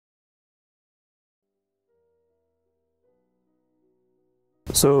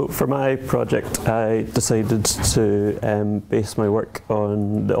So for my project, I decided to base my work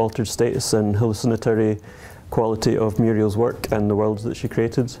on the altered status and hallucinatory quality of Muriel's work and the worlds that she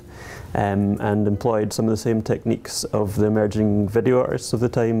created, and employed some of the same techniques of the emerging video artists of the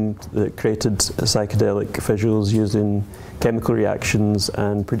time that created psychedelic visuals using chemical reactions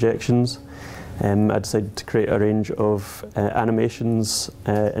and projections. I decided to create a range of animations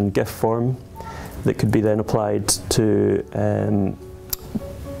in GIF form that could be then applied to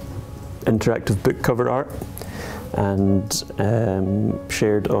interactive book cover art and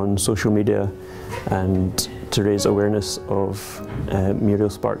shared on social media, and to raise awareness of Muriel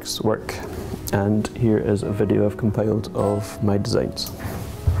Sparks' work. And here is a video I've compiled of my designs.